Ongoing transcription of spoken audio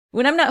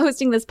When I'm not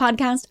hosting this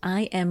podcast,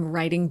 I am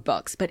writing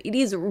books, but it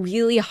is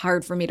really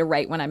hard for me to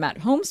write when I'm at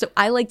home, so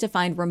I like to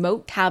find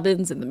remote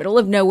cabins in the middle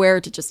of nowhere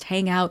to just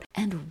hang out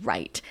and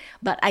write.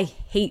 But I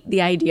hate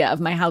the idea of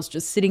my house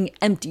just sitting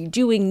empty,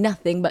 doing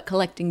nothing but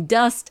collecting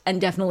dust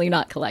and definitely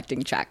not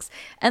collecting checks.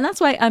 And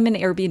that's why I'm an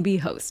Airbnb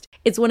host.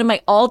 It's one of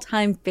my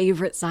all-time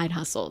favorite side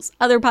hustles.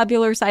 Other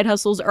popular side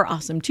hustles are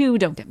awesome too,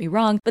 don't get me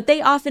wrong, but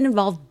they often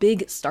involve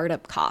big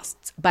startup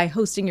costs. By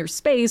hosting your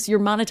space, you're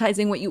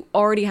monetizing what you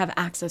already have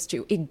access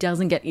to. It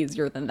doesn't get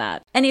easier than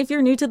that. And if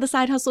you're new to the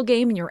side hustle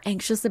game and you're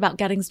anxious about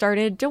getting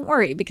started, don't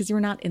worry, because you're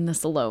not in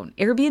this alone.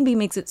 Airbnb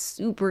makes it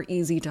super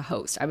easy to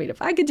host. I mean,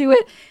 if I could do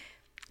it,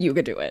 you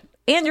could do it.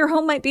 And your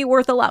home might be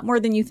worth a lot more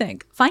than you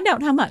think. Find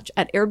out how much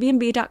at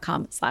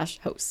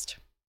airbnb.com/host.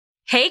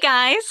 Hey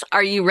guys,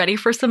 are you ready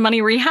for some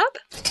money rehab?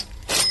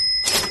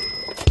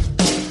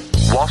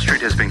 Wall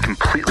Street has been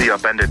completely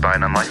upended by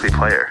an unlikely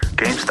player,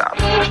 GameStop.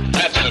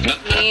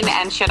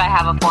 And should I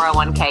have a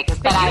 401k? Because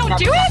then you don't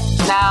do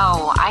it?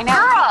 No, I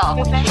know.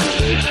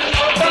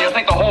 You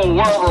think the whole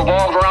world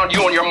revolves around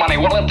you and your money?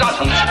 Well, it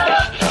doesn't.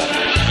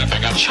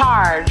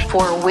 Charge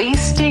for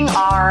wasting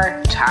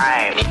our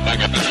time.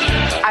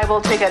 I will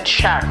take a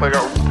check like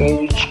a old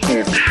school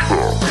check.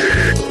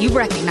 You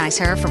recognize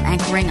her from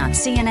anchoring on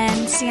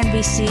CNN,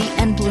 CNBC,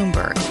 and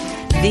Bloomberg.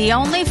 The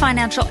only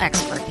financial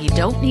expert you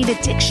don't need a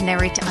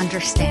dictionary to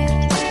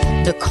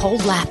understand, Nicole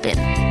Lapin.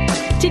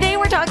 Today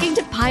we're talking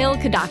to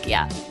Payal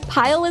Kadakia.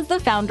 Payal is the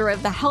founder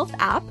of the health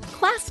app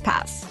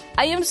ClassPass.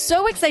 I am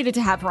so excited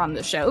to have her on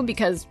the show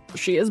because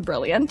she is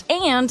brilliant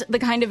and the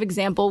kind of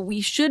example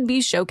we should be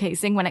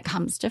showcasing when it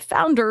comes to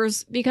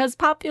founders, because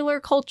popular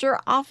culture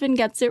often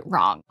gets it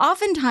wrong.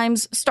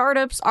 Oftentimes,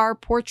 startups are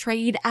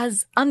portrayed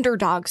as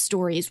underdog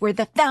stories where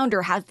the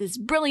founder has this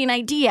brilliant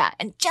idea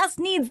and just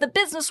needs the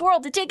business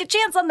world to take a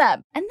chance on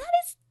them. And that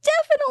is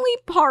definitely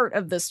part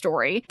of the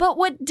story. But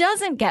what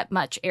doesn't get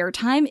much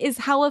airtime is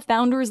how a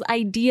founder's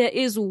idea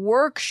is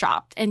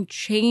workshopped and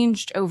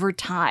changed over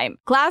time.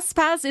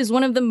 ClassPass is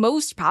one of the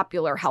most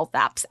popular health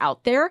apps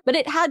out there, but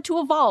it had to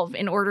evolve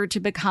in order to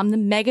become the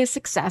mega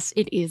success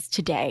it is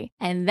today.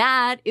 And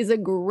that is a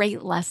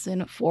great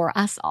lesson for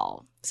us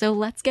all. So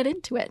let's get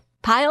into it.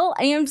 Payal,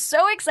 I am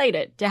so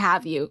excited to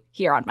have you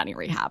here on Money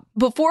Rehab.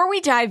 Before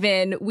we dive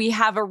in, we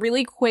have a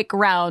really quick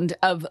round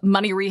of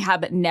Money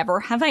Rehab Never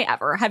Have I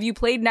Ever. Have you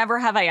played Never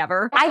Have I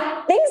Ever?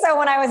 I think so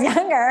when I was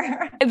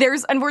younger.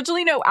 There's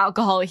unfortunately no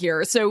alcohol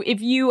here. So if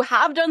you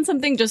have done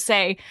something, just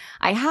say,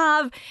 I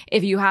have.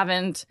 If you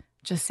haven't,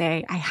 just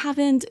say, I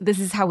haven't. This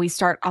is how we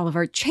start all of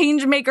our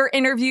Changemaker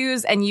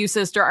interviews. And you,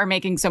 sister, are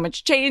making so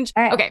much change.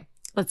 All right. Okay,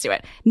 let's do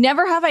it.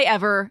 Never have I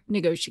ever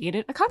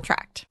negotiated a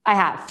contract. I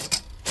have.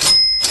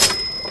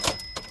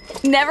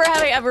 Never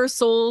have I ever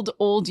sold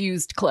old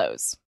used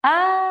clothes.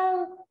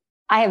 I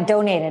have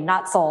donated,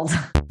 not sold.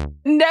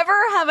 Never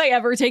have I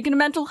ever taken a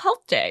mental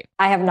health day.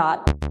 I have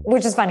not,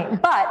 which is funny.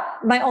 But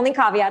my only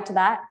caveat to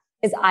that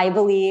is I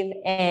believe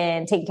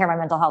in taking care of my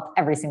mental health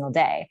every single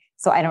day.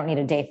 So I don't need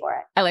a day for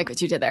it. I like what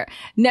you did there.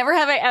 Never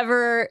have I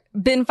ever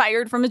been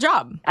fired from a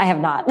job. I have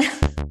not.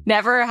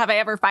 Never have I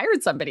ever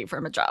fired somebody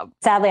from a job.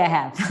 Sadly, I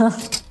have.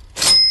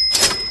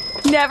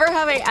 Never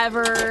have I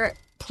ever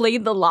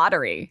played the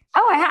lottery.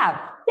 Oh, I have.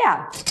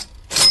 Yeah.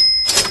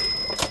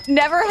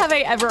 Never have I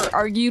ever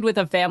argued with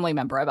a family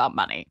member about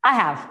money. I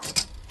have.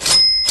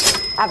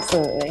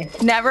 Absolutely.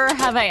 Never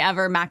have I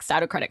ever maxed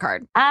out a credit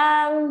card.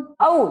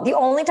 The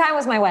only time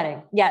was my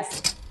wedding.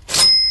 Yes.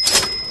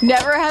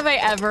 Never have I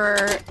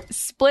ever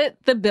split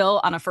the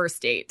bill on a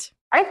first date.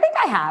 I think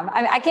I have.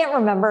 I can't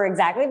remember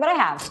exactly, but I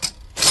have.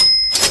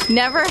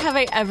 Never have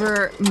I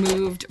ever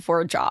moved for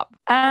a job.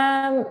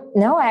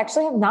 No, I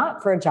actually have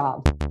not for a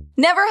job.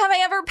 Never have I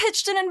ever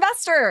pitched an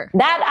investor.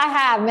 That I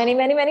have many,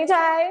 many, many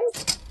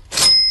times.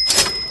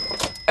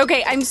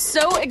 Okay, I'm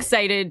so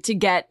excited to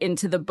get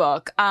into the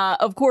book.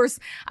 Of course,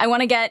 I want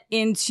to get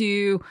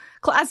into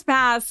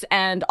ClassPass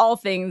and all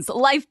things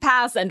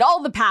LifePass and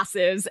all the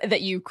passes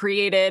that you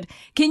created.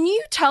 Can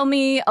you tell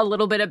me a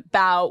little bit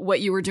about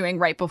what you were doing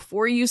right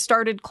before you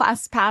started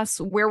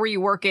ClassPass? Where were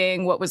you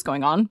working? What was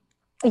going on?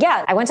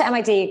 Yeah, I went to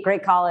MIT,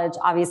 great college,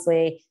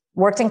 obviously.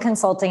 Worked in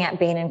consulting at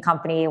Bain &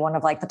 Company, one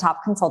of like the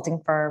top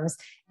consulting firms.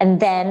 And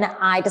then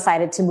I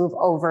decided to move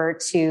over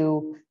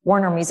to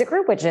Warner Music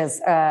Group, which is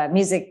a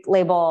music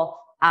label.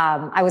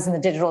 I was in the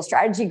digital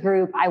strategy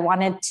group. I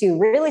wanted to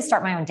really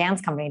start my own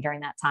dance company during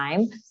that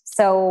time.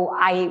 So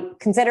I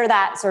consider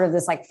that sort of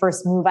this like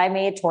first move I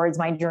made towards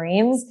my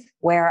dreams,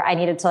 where I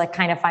needed to like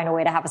kind of find a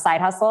way to have a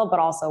side hustle, but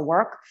also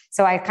work.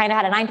 So I kind of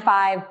had a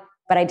 9-to-5,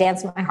 but I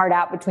danced my heart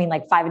out between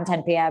like 5 and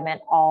 10 p.m. and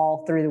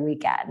all through the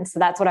weekend. So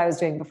that's what I was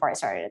doing before I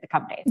started at the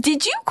company.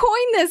 Did you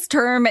coin this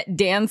term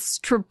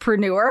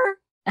dance-trepreneur?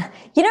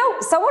 You know,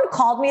 someone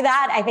called me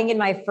that, I think in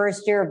my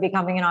first year of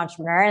becoming an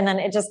entrepreneur, and then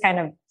it just kind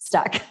of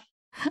stuck.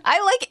 I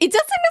like it.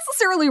 Doesn't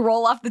necessarily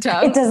roll off the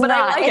tongue. It does but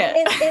not. I like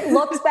it. It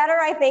looks better,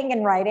 I think,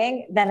 in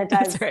writing than it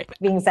does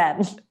being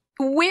said.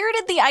 where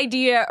did the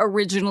idea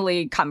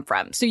originally come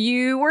from? So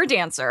you were a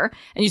dancer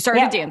and you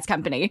started a dance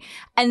company,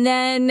 and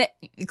then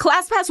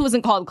ClassPass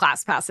wasn't called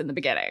ClassPass in the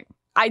beginning.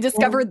 I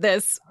discovered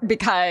this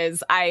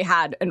because I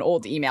had an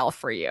old email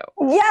for you.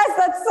 Yes,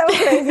 that's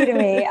so crazy to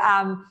me.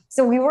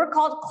 So we were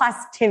called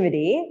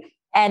Classtivity.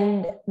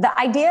 And the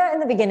idea in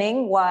the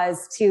beginning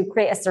was to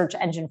create a search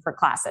engine for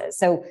classes.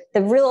 So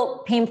the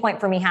real pain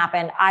point for me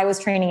happened. I was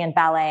training in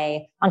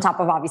ballet on top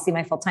of obviously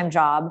my full-time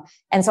job.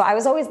 And so I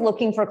was always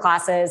looking for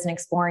classes and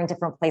exploring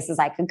different places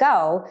I could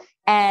go.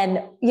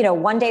 And,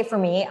 one day for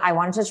me, I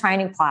wanted to try a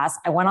new class.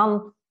 I went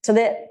on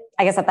to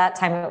I guess at that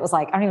time it was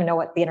like, I don't even know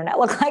what the internet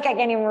looked like. I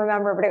can't even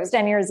remember, but it was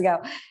 10 years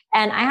ago.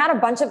 And I had a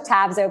bunch of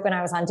tabs open.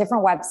 I was on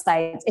different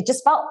websites. It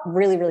just felt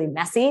really, really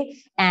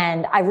messy.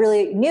 And I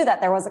really knew that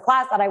there was a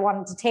class that I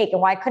wanted to take.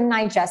 And why couldn't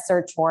I just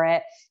search for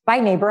it by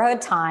neighborhood,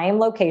 time,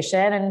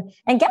 location,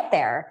 and get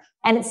there?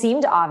 And it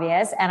seemed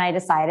obvious. And I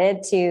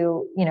decided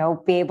to,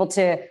 be able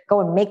to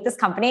go and make this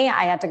company.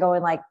 I had to go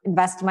and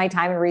invest my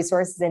time and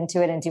resources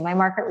into it and do my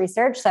market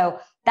research. So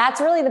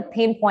that's really the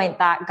pain point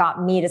that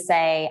got me to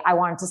say, I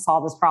wanted to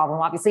solve this problem.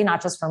 Obviously,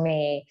 not just for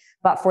me,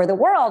 but for the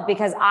world,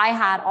 because I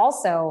had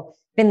also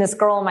been this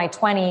girl in my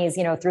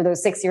 20s, through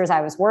those 6 years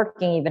I was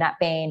working, even at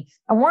Bain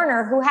and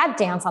Warner, who had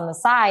dance on the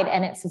side,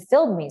 and it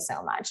fulfilled me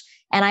so much.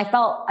 And I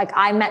felt like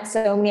I met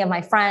so many of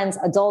my friends,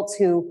 adults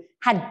who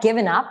had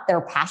given up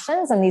their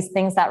passions and these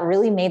things that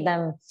really made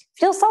them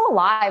feel so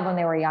alive when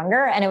they were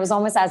younger. And it was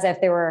almost as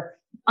if they were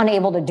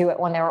unable to do it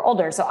when they were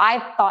older. So I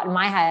thought in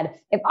my head,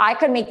 if I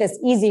could make this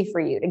easy for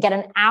you to get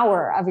an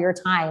hour of your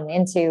time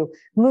into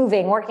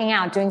moving, working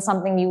out, doing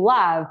something you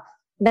love,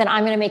 then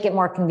I'm going to make it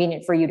more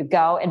convenient for you to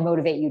go and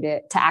motivate you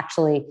to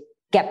actually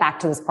get back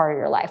to this part of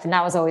your life. And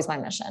that was always my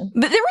mission.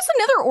 But there was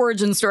another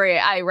origin story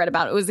I read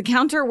about. It was the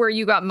counter where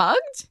you got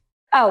mugged.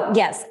 Oh,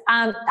 yes.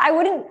 I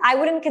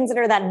wouldn't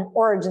consider that an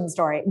origin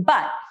story,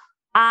 but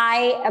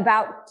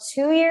about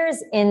 2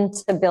 years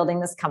into building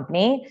this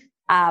company,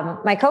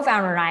 my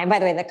co-founder and I, and by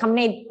the way, the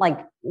company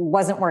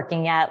wasn't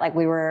working yet.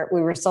 We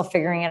were still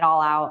figuring it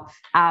all out.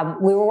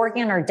 We were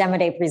working on our demo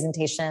day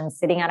presentation,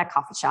 sitting at a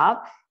coffee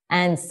shop,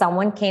 and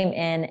someone came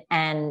in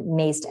and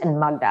maced and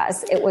mugged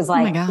us. It was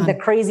the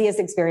craziest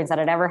experience that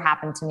had ever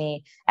happened to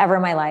me ever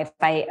in my life.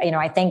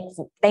 I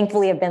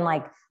thankfully have been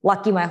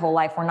lucky my whole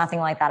life where nothing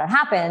like that had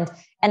happened.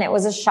 And it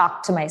was a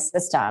shock to my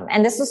system.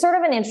 And this was sort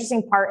of an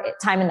interesting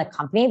time in the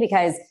company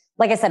because,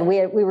 like I said,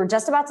 we were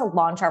just about to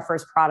launch our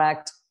first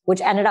product,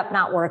 which ended up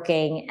not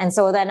working. And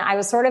so then I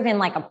was sort of in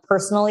a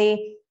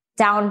personally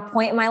down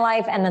point in my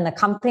life. And then the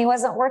company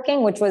wasn't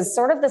working, which was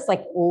sort of this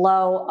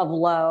low of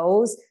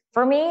lows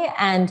for me.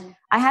 And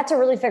I had to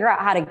really figure out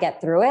how to get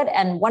through it.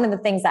 And one of the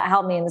things that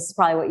helped me, and this is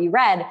probably what you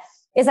read,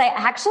 is I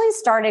actually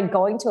started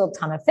going to a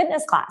ton of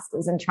fitness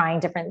classes and trying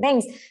different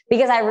things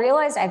because I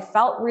realized I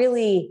felt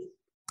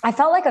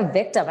like a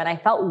victim and I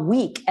felt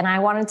weak and I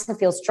wanted to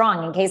feel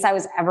strong in case I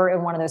was ever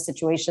in one of those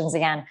situations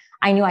again.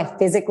 I knew I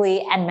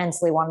physically and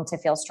mentally wanted to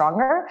feel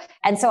stronger.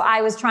 And so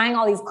I was trying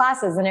all these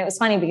classes, and it was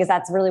funny because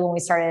that's really when we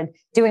started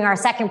doing our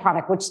second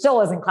product, which still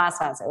wasn't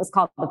ClassPass. It was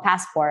called the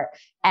Passport.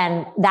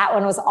 And that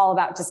one was all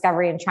about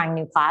discovery and trying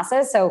new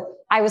classes. So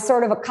I was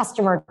sort of a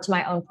customer to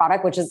my own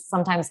product, which is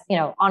sometimes,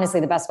 honestly,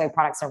 the best way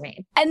products are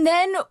made. And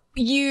then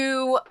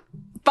you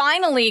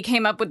finally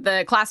came up with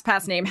the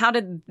ClassPass name. How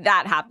did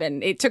that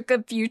happen? It took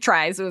a few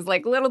tries. It was a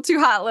little too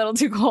hot, a little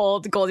too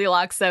cold,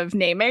 Goldilocks of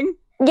naming.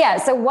 Yeah.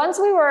 So once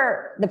we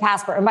were the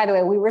Passport, and by the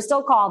way, we were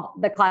still called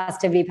the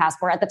Classtivity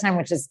Passport at the time,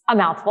 which is a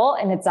mouthful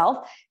in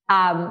itself.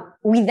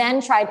 We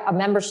then tried a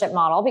membership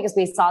model because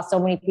we saw so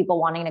many people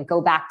wanting to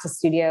go back to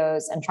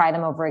studios and try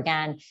them over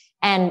again.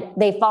 And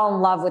they fall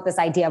in love with this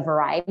idea of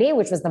variety,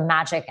 which was the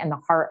magic and the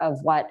heart of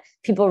what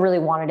people really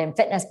wanted in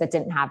fitness, but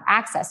didn't have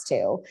access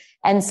to.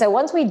 And so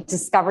once we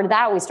discovered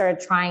that, we started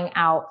trying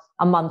out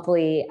a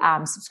monthly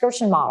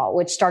subscription model,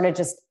 which started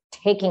just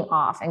taking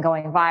off and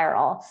going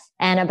viral.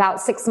 And about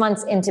 6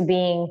 months into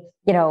being,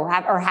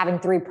 having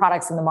 3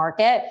 products in the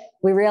market,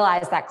 we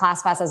realized that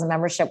ClassPass as a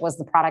membership was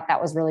the product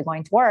that was really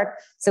going to work.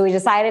 So we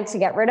decided to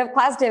get rid of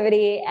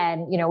Classtivity.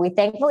 And,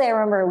 I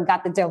remember we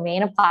got the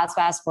domain of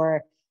ClassPass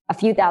for a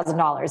few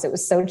 $1,000s. It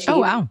was so cheap. Oh,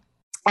 wow.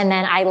 And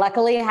then I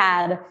luckily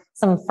had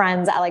some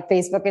friends at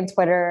Facebook and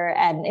Twitter,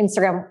 and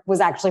Instagram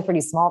was actually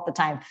pretty small at the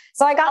time.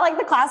 So I got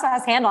the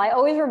ClassPass handle. I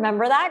always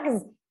remember that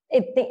because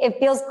it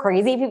feels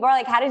crazy. People are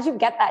like, how did you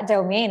get that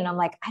domain? And I'm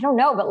like, I don't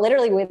know. But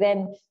literally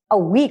within a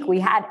week, we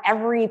had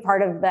every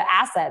part of the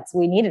assets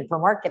we needed for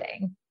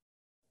marketing.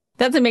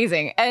 That's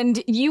amazing.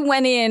 And you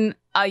went in,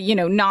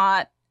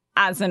 not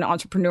as an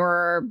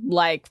entrepreneur,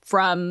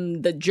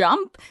 from the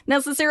jump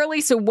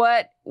necessarily. So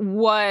what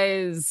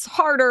was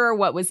harder?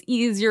 What was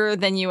easier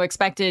than you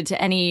expected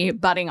to any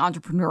budding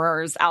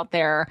entrepreneurs out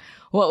there?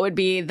 What would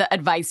be the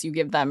advice you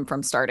give them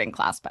from starting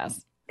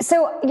ClassPass?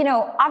 So,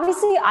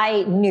 obviously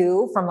I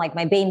knew from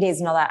my Bain days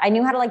and all that, I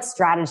knew how to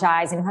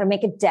strategize, I knew how to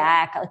make a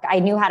deck. I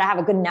knew how to have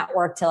a good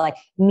network to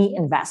meet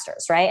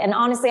investors. Right. And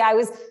honestly, I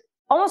was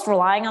almost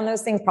relying on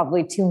those things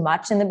probably too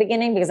much in the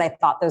beginning because I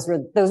thought those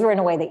were in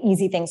a way the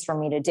easy things for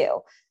me to do.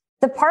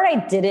 The part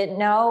I didn't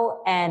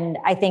know, and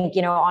I think,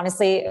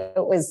 honestly,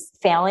 it was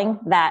failing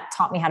that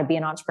taught me how to be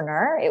an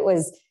entrepreneur. It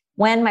was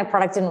when my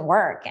product didn't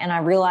work and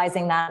I'm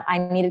realizing that I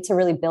needed to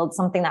really build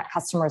something that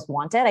customers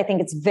wanted. I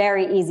think it's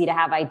very easy to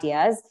have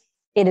ideas.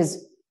 It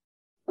is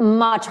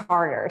much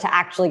harder to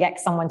actually get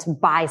someone to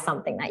buy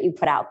something that you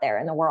put out there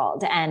in the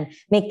world and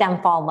make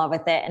them fall in love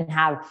with it and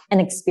have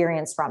an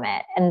experience from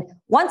it. And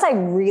once I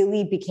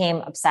really became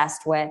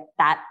obsessed with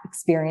that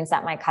experience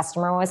that my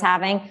customer was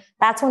having,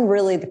 that's when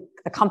really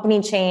the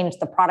company changed,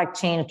 the product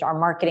changed, our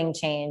marketing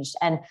changed.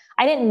 And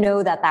I didn't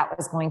know that that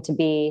was going to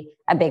be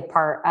a big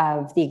part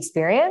of the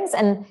experience.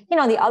 And,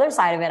 the other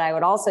side of it, I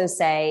would also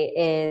say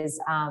is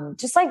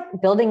just like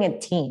building a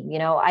team.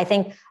 I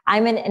think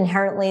I'm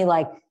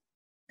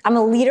I'm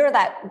a leader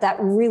that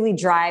really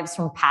drives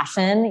from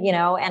passion,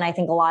 and I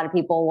think a lot of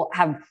people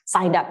have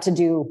signed up to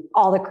do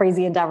all the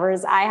crazy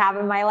endeavors I have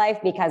in my life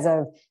because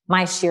of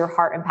my sheer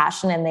heart and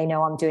passion, and they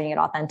know I'm doing it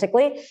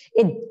authentically.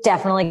 It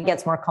definitely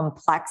gets more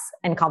complex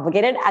and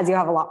complicated as you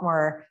have a lot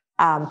more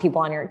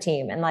people on your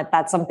team. And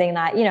that's something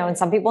that, and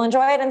some people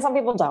enjoy it and some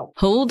people don't.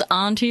 Hold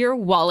on to your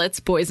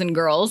wallets, boys and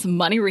girls.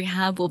 Money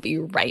Rehab will be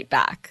right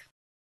back.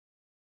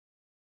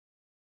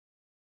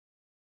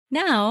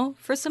 Now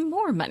for some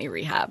more Money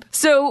Rehab.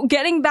 So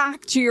getting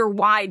back to your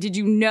why, did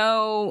you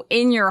know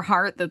in your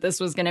heart that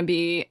this was going to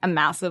be a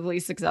massively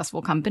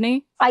successful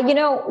company?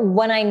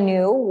 When I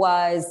knew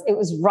it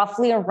was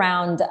roughly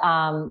around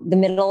the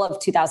middle of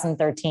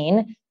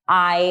 2013.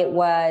 I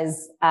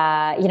was,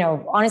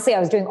 honestly, I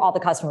was doing all the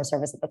customer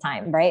service at the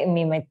time, right? I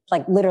mean, my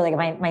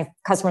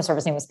customer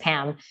service name was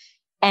Pam.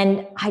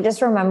 And I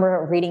just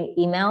remember reading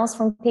emails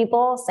from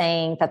people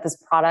saying that this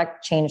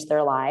product changed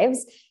their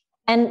lives.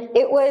 And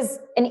it was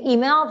an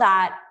email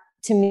that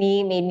to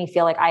me made me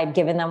feel like I had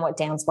given them what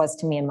dance was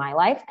to me in my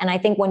life. And I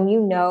think when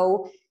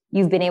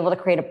you've been able to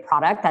create a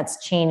product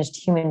that's changed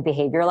human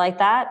behavior like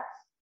that,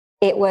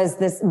 it was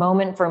this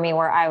moment for me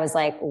where I was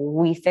like,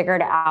 we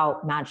figured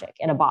out magic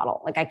in a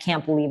bottle. Like, I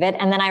can't believe it.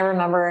 And then I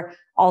remember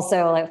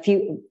also a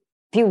few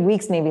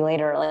weeks maybe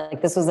later,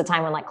 this was the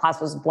time when Class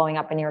was blowing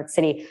up in New York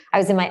City. I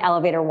was in my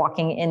elevator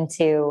walking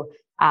into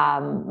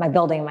my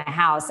building, my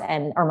house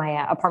or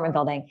my apartment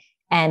building.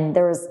 And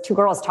there was two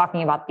girls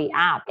talking about the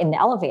app in the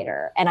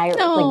elevator. And I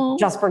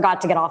just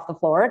forgot to get off the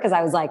floor because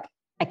I was like,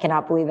 I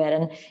cannot believe it.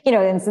 And,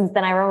 and since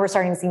then I remember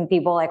starting seeing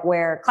people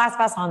wear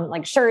ClassPass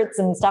on shirts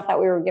and stuff that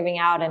we were giving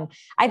out. And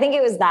I think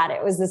it was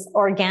this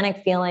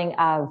organic feeling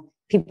of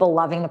people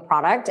loving the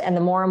product. And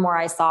the more and more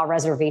I saw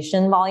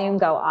reservation volume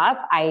go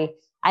up, I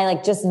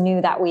just knew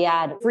that we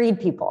had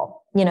freed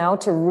people,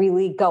 to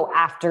really go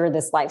after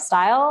this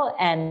lifestyle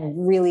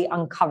and really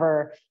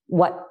uncover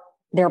what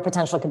their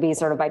potential could be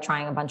sort of by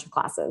trying a bunch of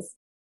classes.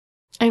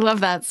 I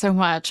love that so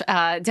much.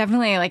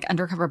 Definitely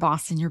undercover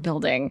boss in your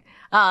building.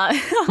 Yeah.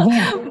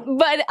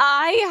 But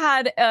I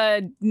had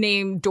a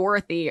name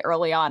Dorothy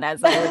early on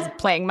as I was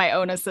playing my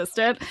own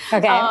assistant.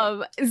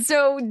 Okay.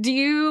 So do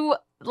you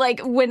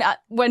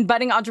when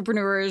budding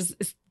entrepreneurs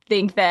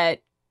think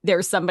that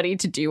there's somebody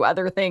to do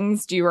other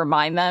things, do you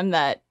remind them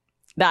that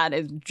that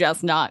is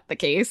just not the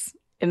case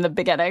in the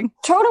beginning?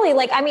 Totally.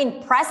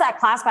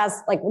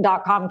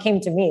 press@classpass.com came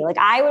to me.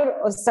 I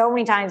would so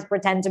many times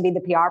pretend to be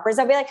the PR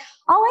person. I'd be like,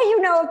 I'll let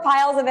you know if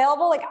Pile's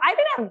available. I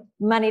didn't have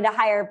money to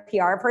hire a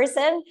PR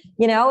person.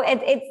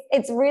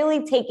 It's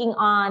really taking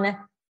on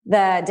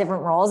the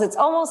different roles. It's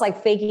almost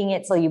like faking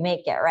it till you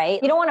make it,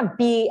 right? You don't want to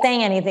be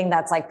saying anything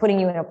that's putting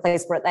you in a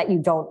place that you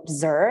don't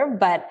deserve,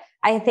 but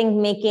I think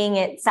making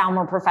it sound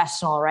more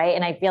professional, right?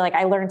 And I feel like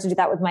I learned to do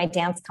that with my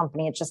dance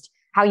company. It's just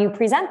how you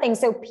present things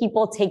so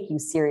people take you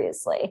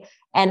seriously.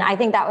 And I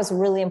think that was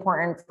really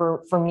important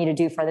for me to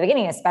do for the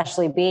beginning,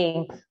 especially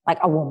being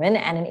a woman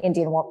and an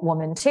Indian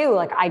woman too.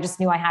 I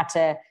just knew I had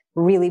to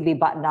really be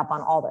buttoned up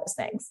on all those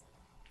things.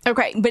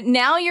 Okay, but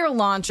now you're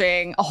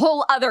launching a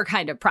whole other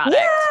kind of product.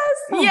 Yes!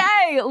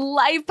 Yay!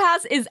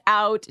 LifePass is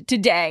out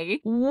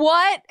today.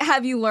 What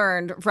have you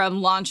learned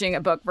from launching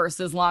a book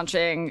versus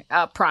launching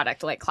a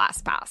product like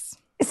ClassPass?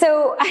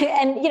 So,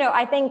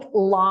 I think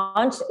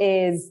launch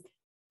is...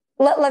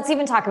 Let's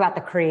even talk about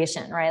the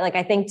creation, right?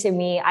 I think to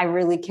me, I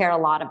really care a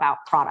lot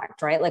about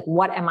product, right?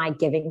 What am I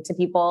giving to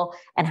people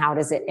and how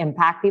does it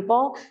impact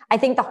people? I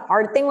think the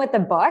hard thing with the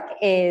book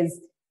is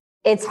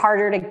it's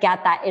harder to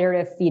get that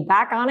iterative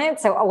feedback on it.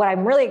 So what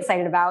I'm really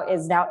excited about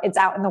is now it's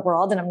out in the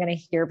world and I'm going to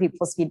hear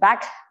people's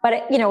feedback.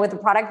 But, with the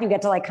product, you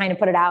get to kind of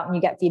put it out and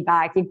you get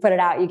feedback. You put it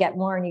out, you get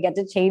more and you get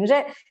to change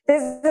it.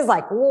 This is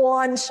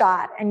one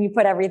shot and you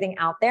put everything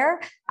out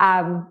there.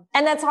 And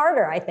that's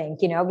harder, I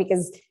think,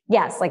 because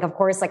yes, of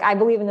course, I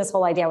believe in this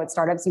whole idea with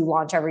startups, you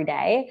launch every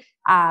day,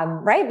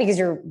 right? Because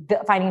you're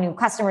finding new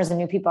customers and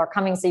new people are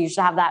coming. So you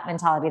should have that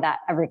mentality that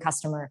every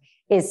customer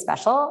is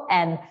special.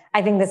 And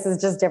I think this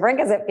is just different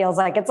because it feels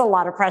like it's a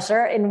lot of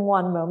pressure in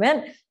one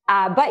moment.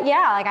 But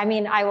yeah,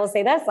 I will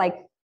say this,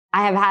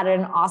 I have had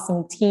an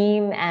awesome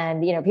team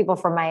and, people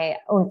from my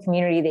own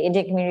community, the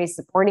Indian community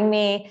supporting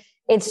me.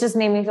 It's just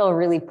made me feel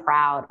really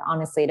proud,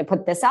 honestly, to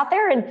put this out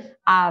there. And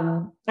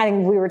I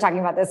think we were talking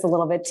about this a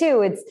little bit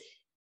too.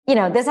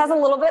 this has a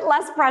little bit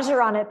less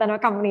pressure on it than a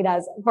company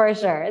does, for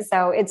sure.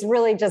 So it's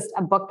really just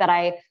a book that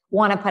I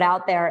want to put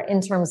out there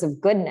in terms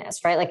of goodness,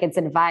 right? Like it's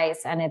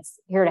advice and it's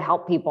here to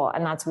help people.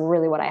 And that's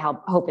really what I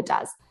hope it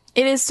does.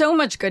 It is so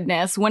much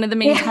goodness. One of the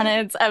main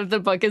tenets of the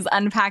book is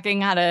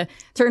unpacking how to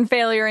turn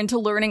failure into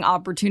learning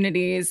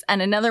opportunities. And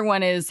another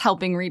one is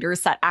helping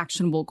readers set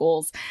actionable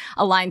goals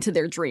aligned to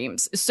their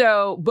dreams.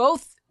 So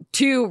both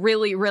two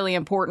really, really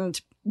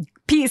important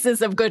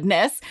pieces of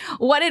goodness.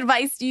 What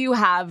advice do you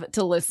have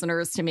to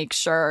listeners to make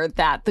sure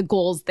that the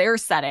goals they're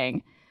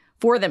setting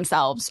for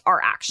themselves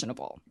are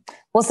actionable?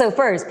 Well, so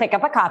first, pick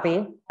up a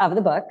copy of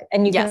the book.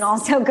 And you can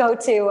also go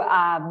to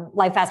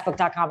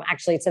lifefastbook.com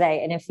actually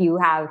today. And if you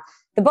have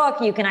the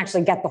book, you can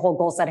actually get the whole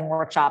goal setting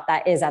workshop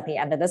that is at the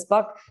end of this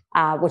book,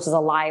 which is a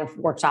live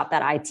workshop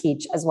that I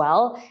teach as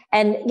well.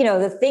 And,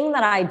 the thing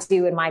that I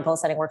do in my goal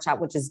setting workshop,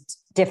 which is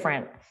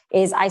different,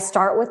 is I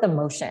start with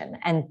emotion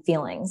and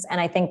feelings. And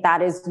I think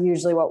that is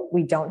usually what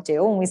we don't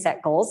do when we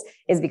set goals,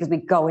 is because we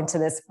go into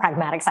this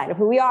pragmatic side of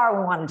who we are.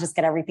 We want to just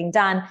get everything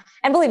done.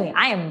 And believe me,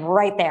 I am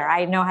right there.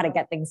 I know how to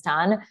get things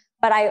done,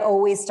 but I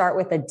always start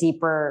with a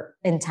deeper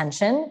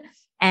intention.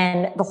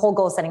 And the whole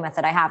goal setting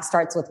method I have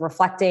starts with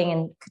reflecting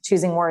and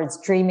choosing words,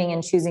 dreaming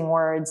and choosing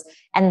words,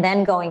 and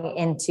then going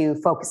into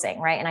focusing,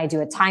 right? And I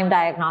do a time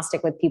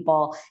diagnostic with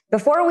people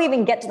before we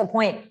even get to the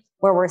point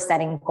where we're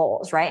setting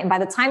goals, right? And by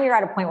the time you're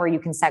at a point where you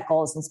can set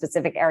goals in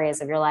specific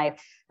areas of your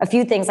life, a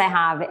few things I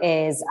have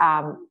is,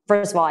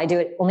 first of all, I do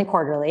it only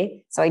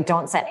quarterly. So I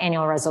don't set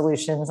annual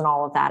resolutions and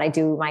all of that. I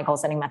do my goal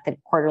setting method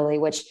quarterly,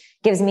 which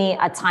gives me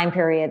a time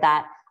period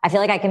that I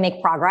feel like I can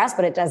make progress,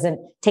 but it doesn't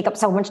take up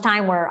so much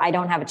time where I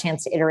don't have a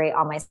chance to iterate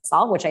on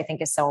myself, which I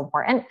think is so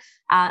important.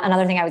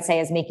 Another thing I would say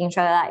is making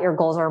sure that your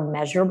goals are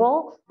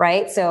measurable,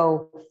 right?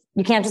 So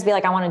you can't just be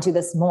like, I want to do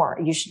this more.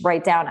 You should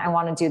write down, I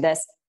want to do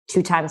this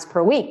 2 times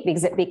per week,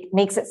 because it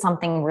makes it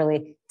something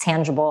really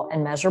tangible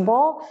and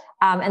measurable.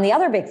 And the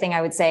other big thing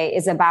I would say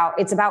is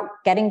it's about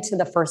getting to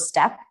the first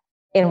step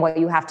in what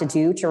you have to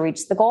do to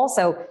reach the goal.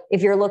 So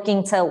if you're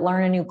looking to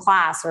learn a new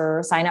class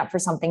or sign up for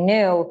something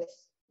new,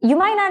 you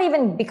might not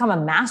even become a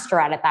master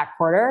at it that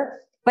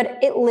quarter, but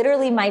it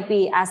literally might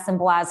be as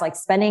simple as like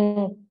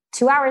spending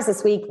 2 hours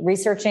this week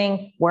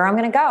researching where I'm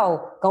going to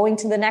go, going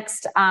to the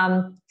next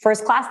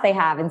first class they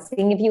have and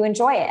seeing if you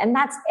enjoy it. And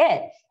that's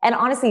it. And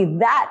honestly,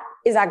 that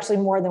is actually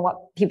more than what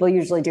people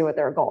usually do with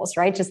their goals,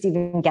 right? Just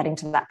even getting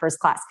to that first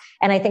class.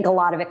 And I think a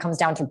lot of it comes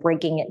down to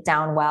breaking it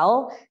down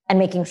well and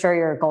making sure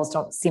your goals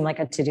don't seem like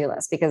a to-do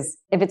list, because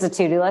if it's a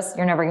to-do list,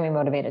 you're never going to be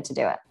motivated to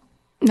do it.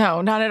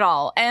 No, not at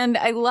all. And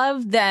I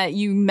love that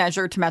you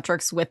measure to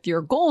metrics with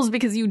your goals,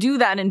 because you do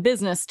that in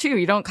business too.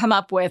 You don't come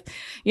up with,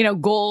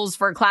 goals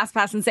for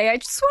ClassPass and say, I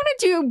just want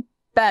to do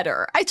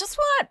better. I just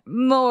want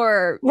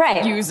more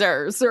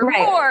users or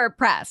more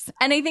press.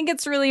 And I think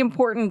it's really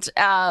important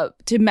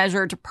to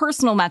measure to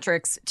personal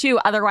metrics too.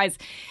 Otherwise,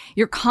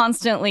 you're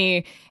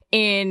constantly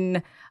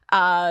in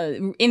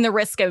the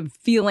risk of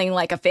feeling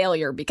like a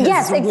failure, because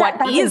that's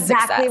exactly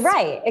success?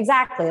 Right.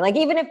 Exactly. Like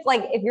even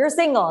if you're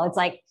single, it's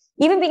like,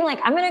 even being like,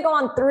 I'm going to go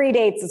on 3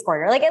 dates this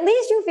quarter, like at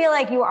least you feel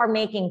like you are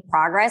making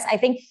progress. I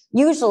think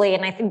usually,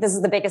 and I think this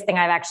is the biggest thing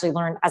I've actually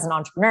learned as an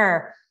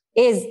entrepreneur,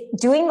 is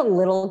doing the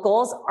little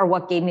goals are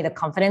what gave me the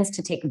confidence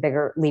to take a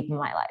bigger leap in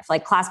my life.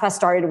 Like ClassPass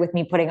started with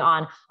me putting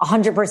on a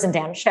 100-person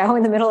dance show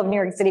in the middle of New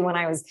York City when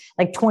I was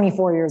like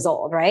 24 years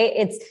old, right?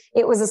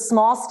 It was a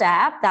small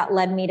step that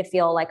led me to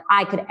feel like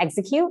I could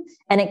execute,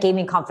 and it gave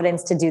me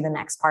confidence to do the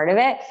next part of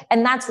it.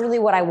 And that's really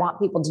what I want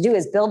people to do,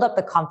 is build up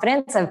the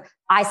confidence of,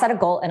 I set a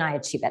goal and I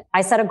achieve it.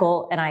 I set a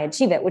goal and I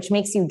achieve it, which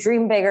makes you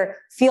dream bigger,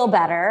 feel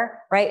better,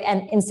 right?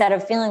 And instead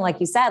of feeling, like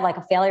you said, like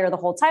a failure the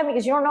whole time,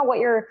 because you don't know what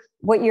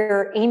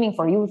you're aiming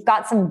for. You've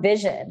got some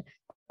vision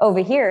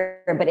over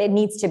here, but it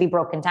needs to be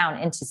broken down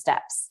into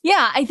steps.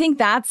 Yeah, I think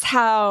that's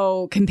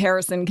how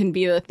comparison can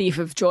be the thief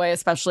of joy,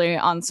 especially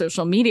on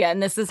social media.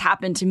 And this has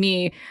happened to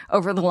me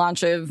over the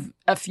launch of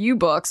a few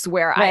books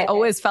where I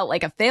always felt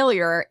like a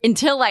failure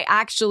until I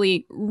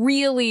actually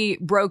really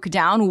broke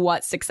down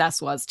what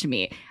success was to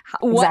me.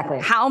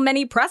 How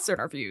many press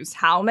interviews,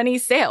 how many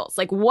sales,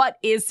 like what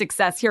is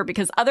success here?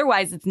 Because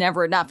otherwise it's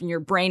never enough and your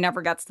brain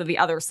never gets to the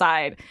other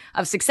side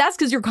of success,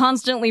 because you're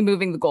constantly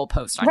moving the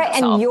goalpost on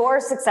yourself. And your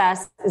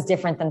success is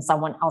different than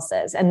someone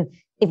else's. And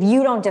if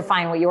you don't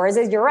define what yours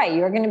is, you're right.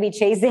 You're going to be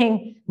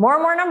chasing more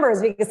and more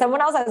numbers because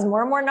someone else has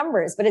more and more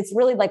numbers. But it's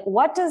really like,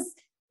 what does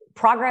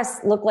progress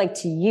look like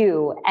to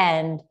you,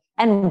 and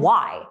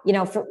why?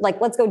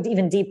 Let's go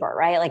even deeper,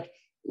 right? Like,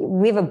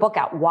 we have a book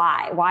out.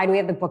 Why do we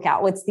have the book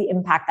out? What's the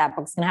impact that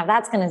book's going to have?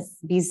 That's going to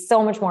be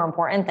so much more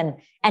important than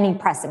any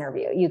press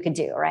interview you could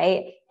do,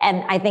 right?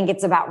 And I think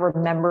it's about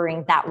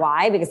remembering that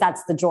why, because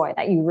that's the joy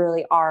that you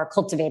really are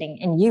cultivating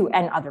in you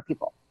and other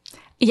people.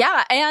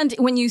 Yeah. And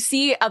when you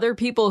see other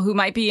people who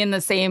might be in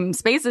the same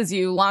space as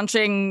you,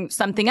 launching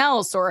something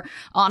else or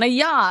on a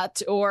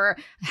yacht or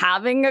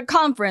having a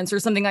conference or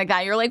something like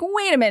that, you're like,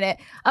 wait a minute.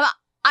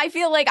 I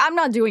feel like I'm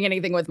not doing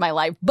anything with my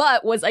life,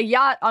 but was a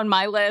yacht on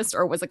my list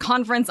or was a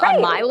conference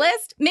on my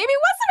list? Maybe it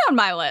wasn't on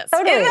my list.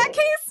 Totally. In that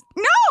case,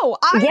 No,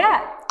 I'm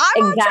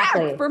on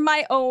exactly. track for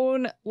my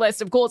own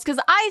list of goals because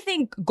I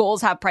think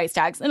goals have price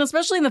tags, and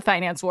especially in the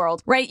finance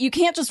world, right? You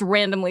can't just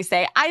randomly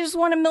say, I just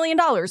want $1 million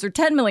or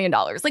 $10 million.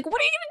 Like, what are you going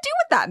to do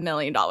with that $1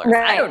 million?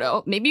 Right. I don't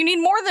know. Maybe you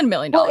need more than $1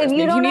 million. Well, if you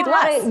Maybe don't you need know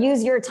how less. to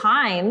use your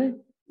time,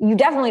 you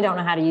definitely don't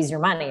know how to use your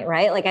money,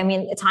 right? Like, I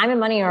mean, time and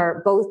money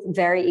are both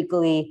very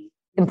equally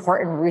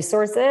important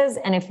resources.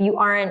 And if you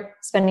aren't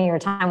spending your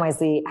time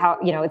wisely,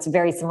 it's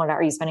very similar to,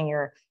 are you spending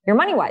your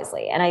money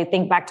wisely? And I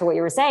think back to what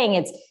you were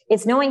saying,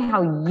 it's knowing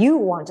how you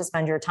want to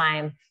spend your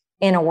time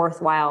in a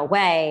worthwhile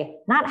way,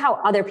 not how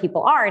other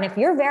people are. And if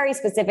you're very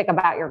specific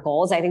about your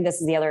goals, I think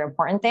this is the other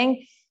important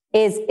thing,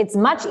 is it's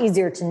much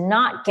easier to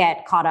not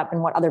get caught up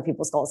in what other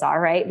people's goals are,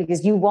 right?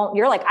 Because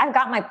you're like, I've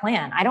got my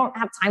plan. I don't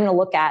have time to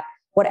look at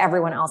what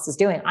everyone else is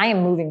doing. I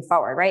am moving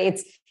forward, right?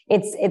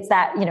 It's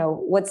that,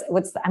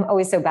 I'm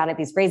always so bad at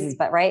these phrases,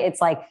 but right.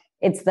 It's like,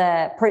 it's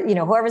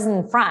whoever's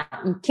in front,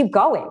 you keep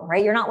going,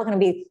 right? You're not going to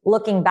be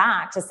looking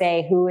back to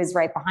say who is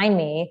right behind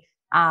me.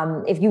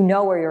 If you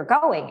know where you're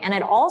going. And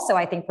it also,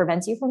 I think,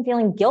 prevents you from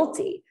feeling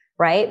guilty,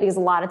 right? Because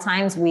a lot of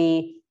times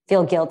we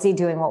feel guilty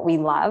doing what we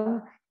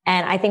love.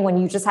 And I think when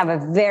you just have a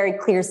very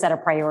clear set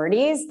of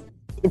priorities,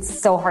 it's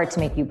so hard to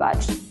make you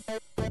budge.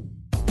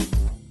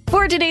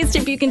 For today's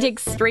tip, you can take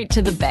straight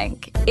to the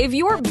bank. If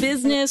your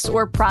business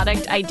or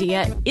product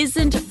idea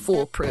isn't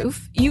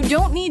foolproof, you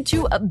don't need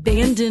to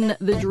abandon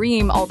the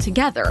dream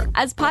altogether.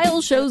 As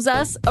Payal shows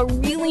us, a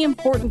really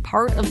important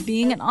part of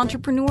being an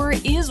entrepreneur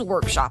is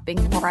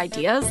workshopping more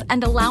ideas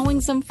and allowing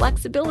some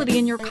flexibility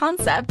in your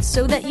concept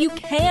so that you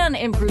can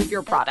improve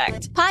your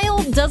product.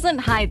 Payal doesn't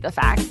hide the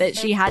fact that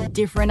she had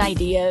different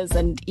ideas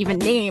and even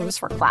names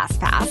for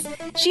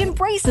ClassPass. She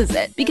embraces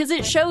it because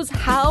it shows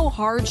how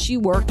hard she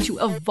worked to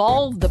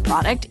evolve the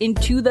product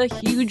into the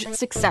huge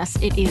success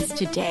it is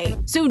today.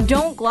 So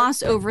don't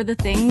gloss over the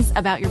things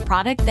about your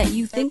product that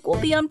you think will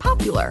be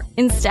unpopular.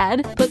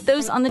 Instead, put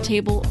those on the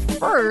table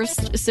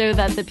first so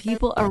that the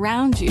people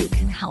around you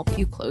can help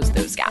you close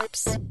those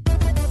gaps.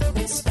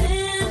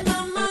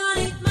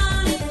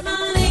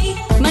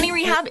 Money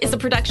Rehab is a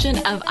production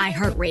of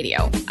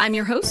iHeartRadio. I'm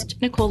your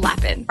host, Nicole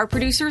Lappin. Our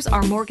producers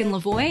are Morgan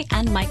Lavoie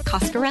and Mike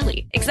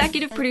Coscarelli.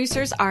 Executive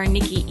producers are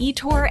Nikki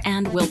Etor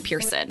and Will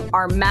Pearson.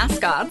 Our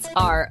mascots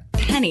are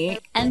Penny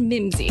and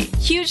Mimsy.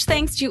 Huge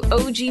thanks to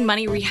OG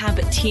Money Rehab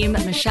team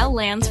Michelle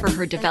Lands for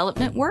her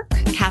development work,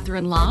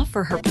 Catherine Law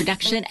for her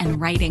production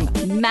and writing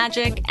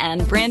magic,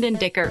 and Brandon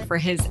Dickert for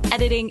his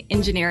editing,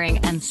 engineering,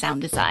 and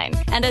sound design.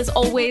 And as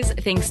always,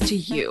 thanks to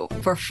you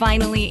for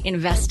finally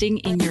investing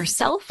in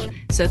yourself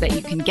so that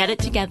you can get it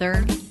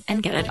together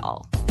and get it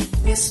all.